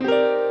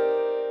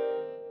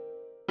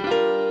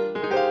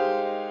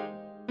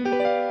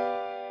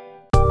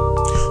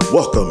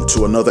Welcome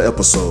to another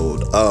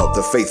episode of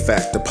the Faith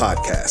Factor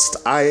Podcast.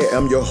 I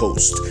am your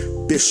host,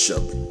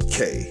 Bishop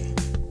K.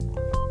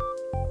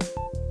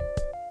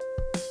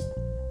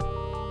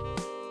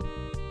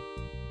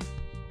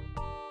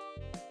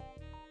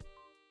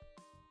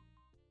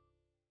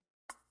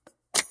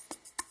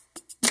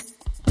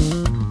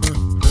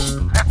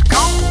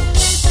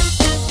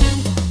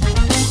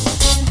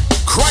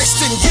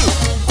 Christ in you,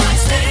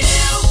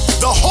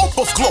 the hope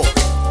of glory.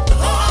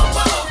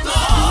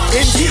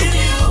 In you,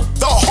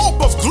 the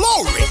hope of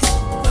glory.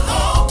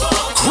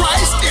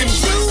 Christ in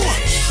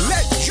you,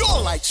 let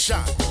your light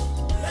shine.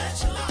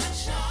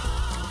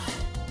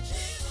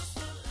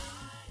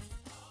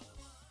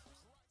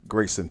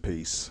 Grace and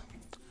peace.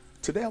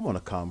 Today I want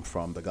to come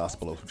from the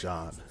Gospel of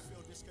John,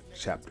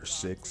 chapter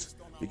 6,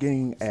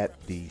 beginning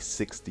at the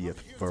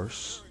 60th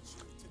verse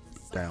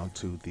down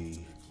to the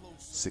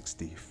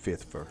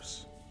 65th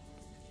verse.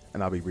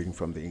 And I'll be reading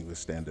from the English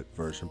Standard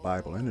Version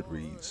Bible, and it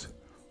reads,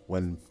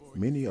 "When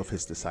many of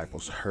his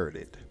disciples heard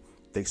it,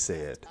 they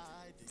said,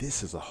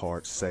 'This is a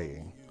hard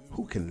saying.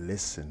 Who can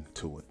listen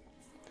to it?'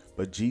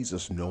 But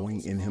Jesus,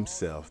 knowing in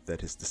himself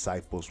that his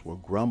disciples were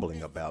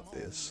grumbling about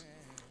this,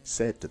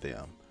 said to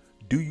them,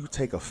 'Do you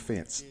take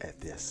offense at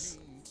this?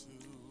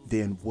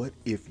 Then what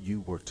if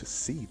you were to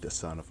see the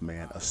Son of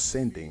Man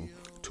ascending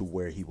to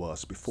where he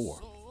was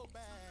before?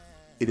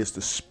 It is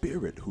the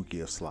Spirit who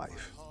gives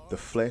life. The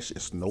flesh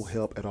is no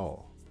help at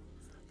all.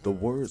 The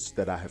words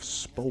that I have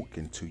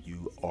spoken to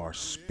you are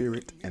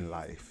spirit and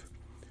life.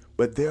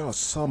 But there are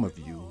some of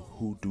you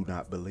who do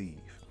not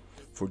believe.'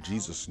 For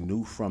Jesus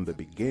knew from the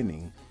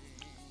beginning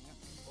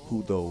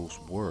who those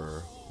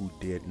were who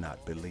did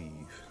not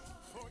believe,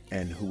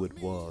 and who it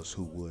was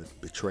who would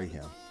betray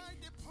him.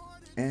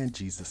 And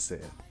Jesus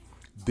said,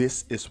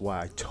 'This is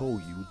why I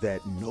told you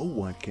that no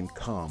one can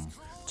come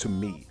to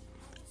me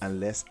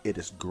unless it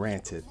is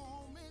granted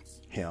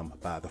him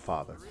by the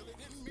Father.'"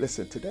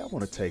 Listen, today I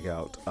want to take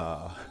out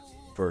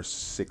verse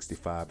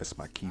 65 as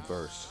my key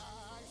verse.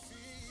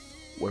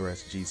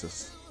 Whereas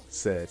Jesus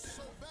said,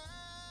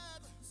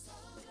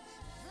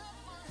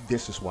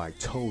 "This is why I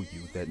told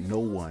you that no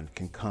one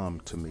can come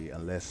to me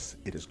unless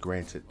it is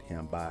granted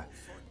him by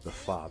the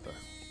Father."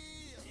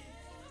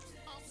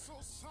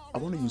 I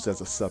want to use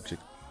as a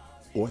subject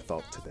or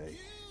thought today,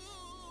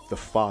 the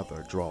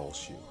Father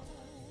draws you.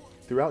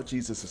 Throughout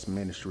Jesus'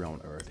 ministry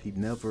on earth, he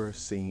never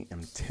seemed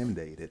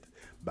intimidated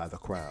by the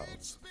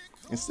crowds.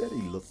 Instead,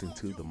 he looked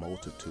into the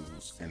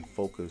multitudes and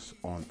focused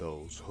on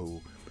those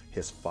who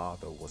his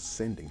Father was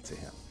sending to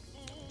him.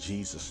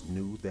 Jesus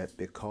knew that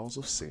because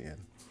of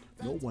sin,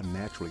 no one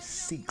naturally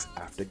seeks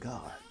after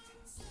God.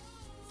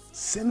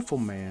 Sinful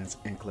man's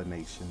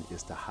inclination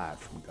is to hide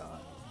from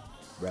God,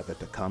 rather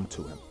to come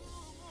to him.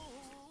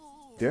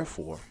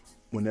 Therefore,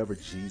 whenever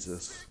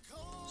Jesus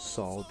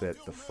saw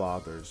that the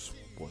Father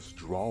was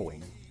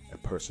drawing a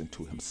person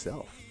to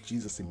himself,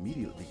 Jesus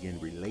immediately began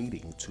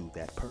relating to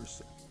that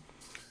person.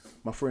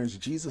 My friends,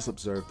 Jesus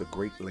observed the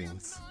great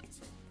lengths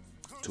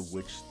to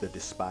which the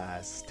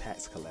despised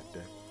tax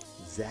collector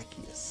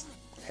Zacchaeus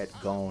had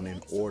gone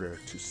in order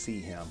to see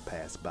him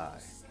pass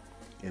by.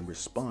 In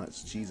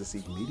response, Jesus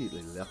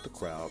immediately left the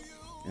crowd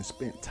and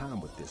spent time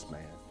with this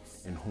man,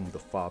 in whom the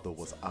Father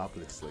was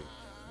obviously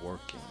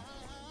working.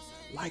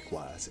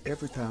 Likewise,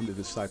 every time the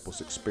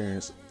disciples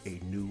experienced a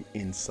new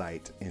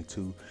insight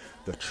into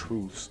the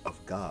truths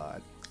of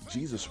God,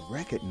 Jesus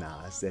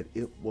recognized that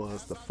it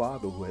was the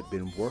Father who had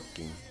been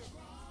working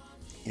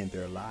in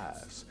their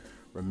lives.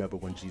 Remember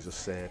when Jesus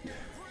said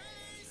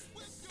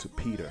to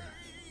Peter,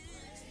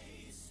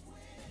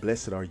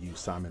 "Blessed are you,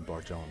 Simon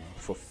Bar-Jonah,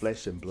 for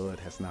flesh and blood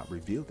has not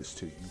revealed this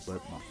to you,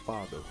 but my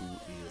Father who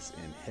is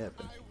in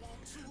heaven."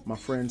 My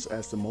friends,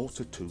 as the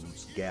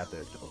multitudes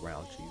gathered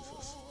around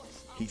Jesus,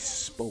 he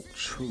spoke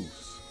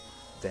truths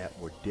that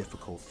were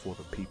difficult for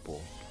the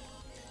people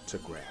to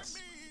grasp.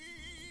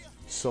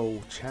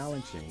 So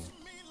challenging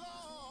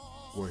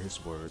were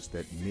his words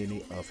that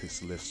many of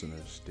his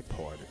listeners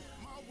departed.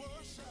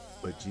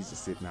 But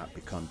Jesus did not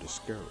become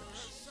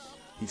discouraged.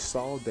 He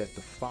saw that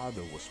the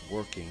Father was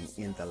working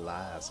in the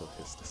lives of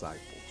his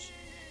disciples.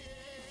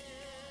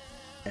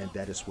 And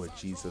that is where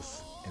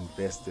Jesus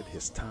invested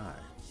his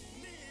time.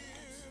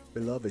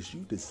 Beloved, as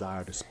you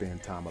desire to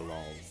spend time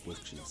alone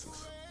with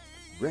Jesus,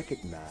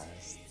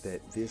 recognize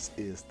that this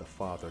is the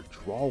Father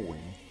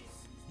drawing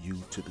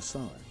you to the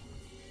Son.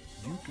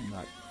 You do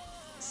not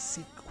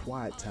seek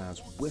quiet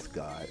times with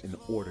God in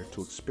order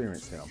to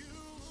experience him,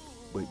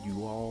 but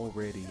you are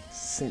already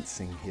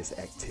sensing his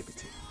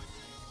activity.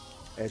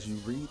 As you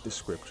read the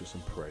scriptures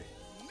and pray,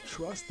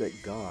 trust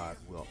that God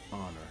will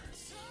honor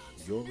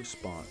your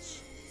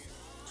response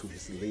to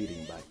his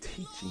leading by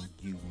teaching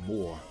you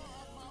more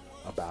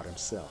about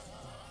himself.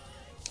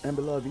 And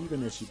beloved,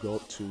 even as you go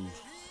up to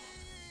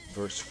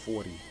verse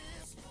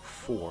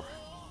 44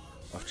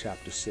 of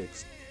chapter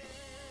 6,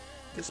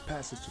 this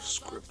passage of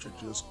scripture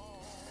just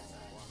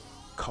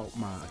caught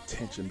my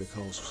attention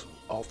because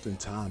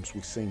oftentimes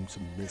we seem to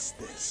miss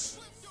this.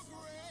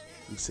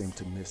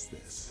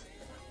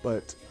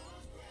 But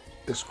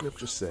the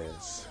scripture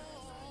says,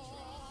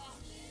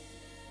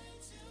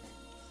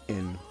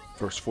 in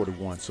verse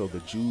 41. So the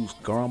Jews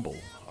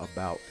grumbled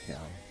about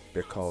him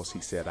because he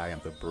said, I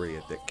am the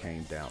bread that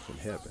came down from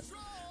heaven.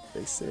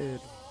 They said,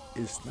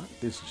 is not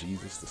this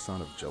Jesus, the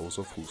son of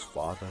Joseph, whose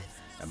father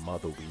and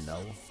mother we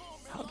know?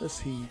 How does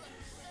he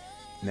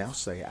now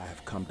say, I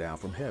have come down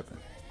from heaven?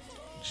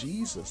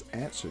 Jesus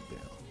answered them,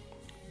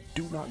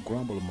 do not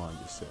grumble among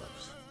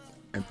yourselves.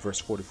 And verse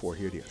 44,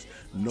 here it is.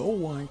 No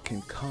one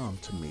can come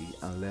to me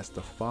unless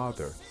the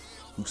Father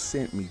who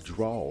sent me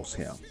draws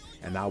him,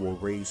 and I will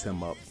raise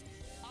him up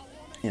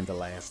in the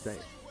last day.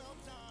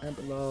 And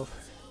beloved,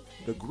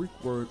 the Greek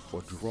word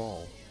for draw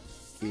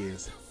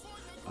is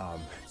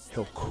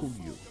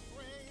helkuyu.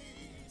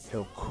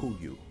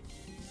 Helkuyu.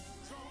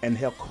 And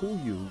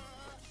helkuyu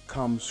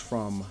comes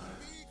from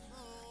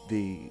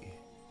the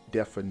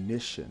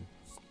definition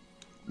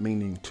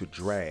meaning to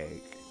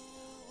drag,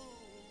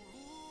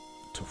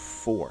 to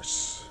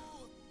force.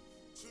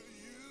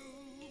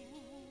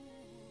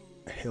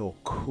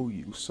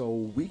 Helkuyu. So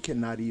we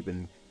cannot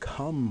even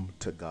come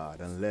to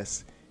God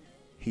unless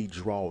he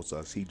draws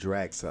us, he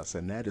drags us,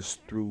 and that is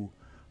through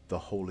the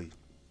Holy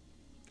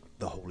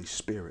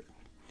Spirit.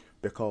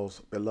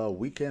 Because, beloved,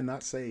 we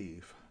cannot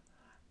save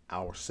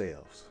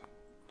ourselves.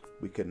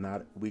 We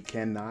cannot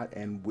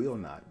and will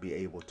not be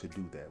able to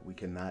do that. We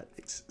cannot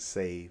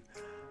save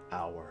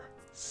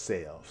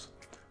ourselves.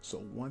 So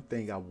one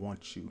thing I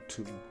want you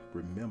to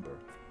remember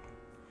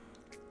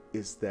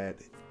is that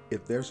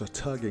if there's a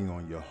tugging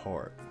on your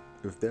heart,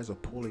 if there's a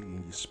pulling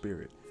in your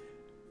spirit,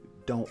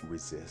 don't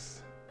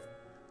resist.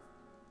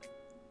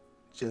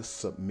 Just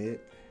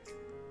submit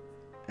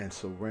and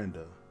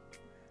surrender,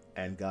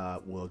 and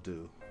God will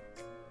do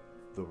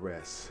the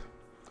rest.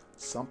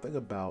 Something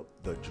about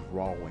the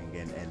drawing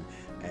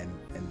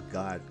and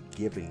God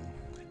giving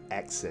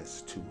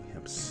access to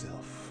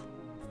himself.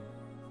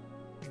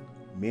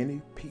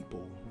 Many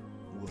people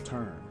will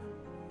turn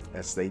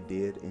as they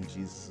did in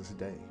Jesus'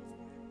 day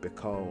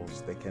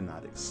because they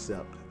cannot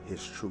accept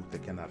his truth. They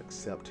cannot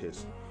accept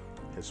his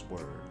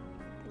word.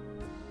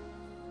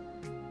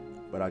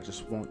 But I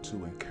just want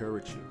to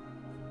encourage you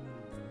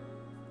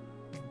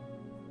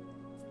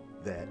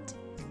that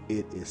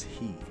it is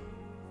he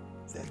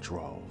that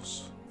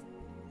draws.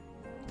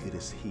 It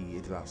is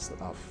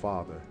our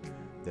Father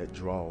that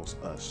draws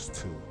us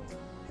to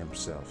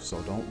himself.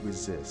 So don't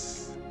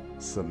resist,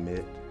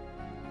 submit,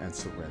 and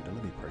surrender.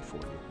 Let me pray for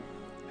you.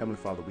 Heavenly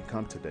Father, we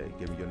come today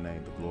giving your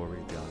name the glory,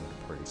 the honor, and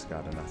the praise,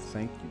 God. And I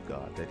thank you,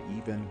 God, that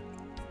even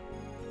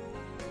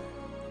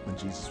when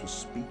Jesus was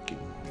speaking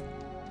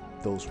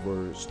those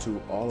words to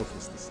all of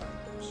his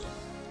disciples,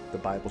 the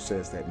Bible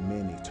says that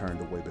many turned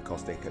away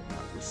because they could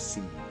not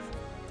receive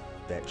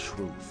that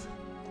truth,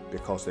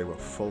 because they were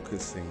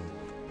focusing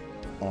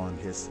on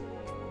his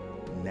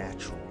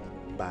natural,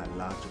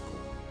 biological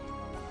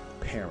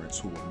parents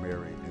who were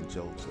Mary and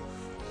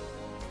Joseph.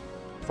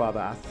 Father,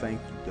 I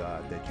thank you,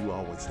 God, that you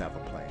always have a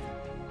plan.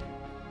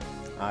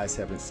 Eyes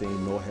haven't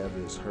seen, nor have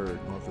ears heard,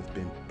 nor have it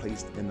been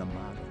placed in the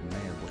mind of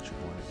man what you're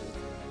going to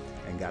do.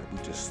 And God, we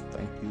just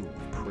thank you, we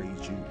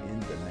praise you in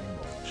the name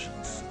of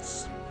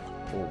Jesus.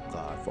 Oh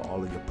God, for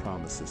all of your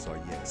promises are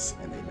yes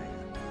and amen.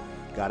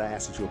 God, I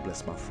ask that you will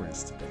bless my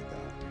friends today,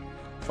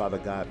 God. Father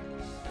God,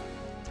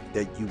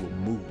 that you will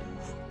move,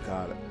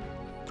 God,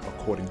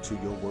 according to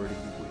your word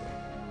and your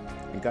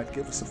will. And God,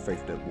 give us a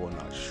faith that will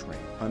not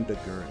shrink.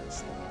 Undergird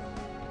us,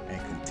 God, and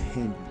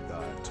continue,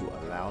 God, to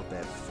allow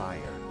that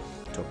fire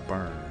to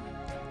burn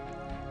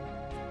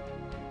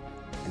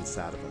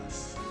inside of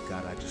us.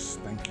 God, I just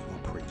thank you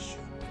and praise you.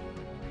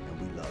 And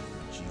we love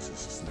you. In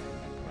Jesus' name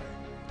we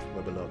pray.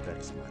 Well, beloved, that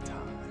is my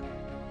time.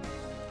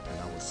 And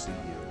I will see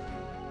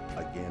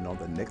you again on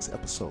the next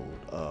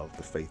episode of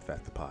the Faith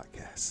Factor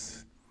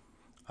Podcast.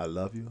 I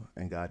love you,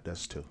 and God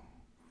does too.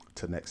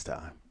 Till next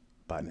time.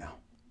 Bye now.